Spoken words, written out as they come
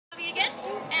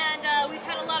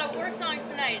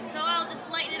Alright, so I'll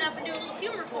just lighten it up and do a little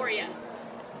humor for you.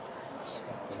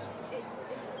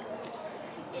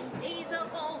 In days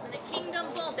of old, in a kingdom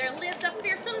bold, there lived a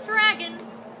fearsome dragon,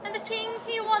 and the king,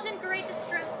 he was in great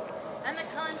distress, and the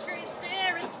country's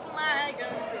fair its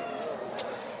flagon.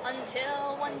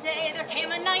 Until one day there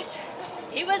came a knight,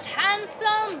 he was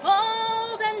handsome,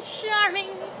 bold, and charming,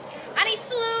 and he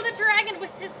slew the dragon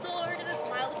with his sword, and a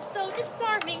smile that was so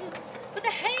disarming, with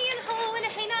a hey and ho and a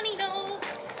hey nanny no,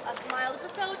 a smile that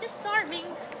was so disarming.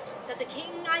 Said the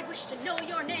king, I wish to know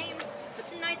your name, but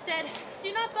the knight said,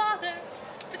 do not bother,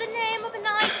 for the name of a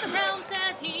knight of the realm,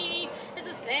 says he, is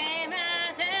the same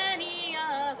as any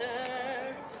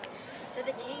other. Said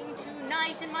the king,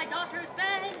 tonight in my daughter's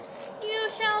bed, you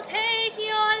shall take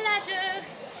your leisure,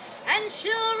 and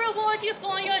she'll reward you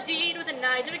for your deed with a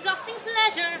night of exhausting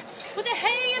pleasure, with a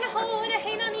hey and a ho and a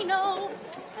hey nanny no,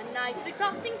 a night of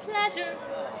exhausting pleasure.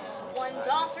 One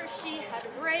daughter she had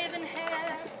raven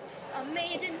hair, a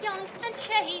maiden young and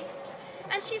chaste,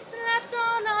 and she slept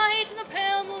all night in the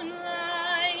pale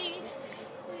moonlight,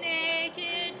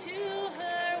 naked to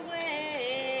her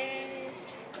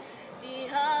waist. The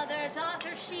other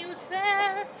daughter, she was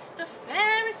fair, the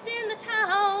fairest in the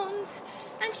town,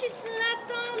 and she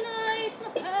slept all night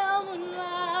in the pale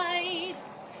moonlight,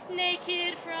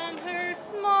 naked from her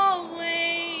small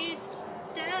waist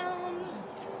down.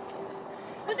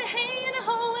 With a hey and a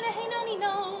ho and a hey nanny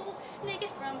no, naked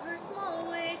from her small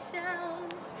waist down.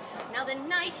 Now the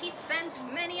knight he spent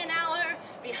many an hour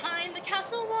behind the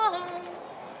castle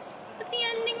walls, but the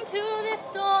ending to this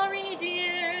story,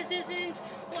 dears, isn't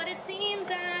what it seems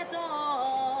at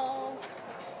all.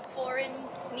 For in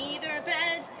neither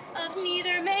bed of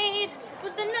neither maid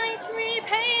was the knight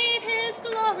repaid his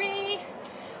glory,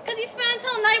 'cause he spent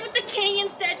all night with the king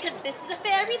instead, 'cause this is a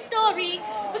fairy story,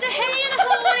 with a hey and a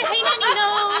ho and a hey nanny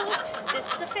no,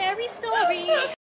 this is a fairy story.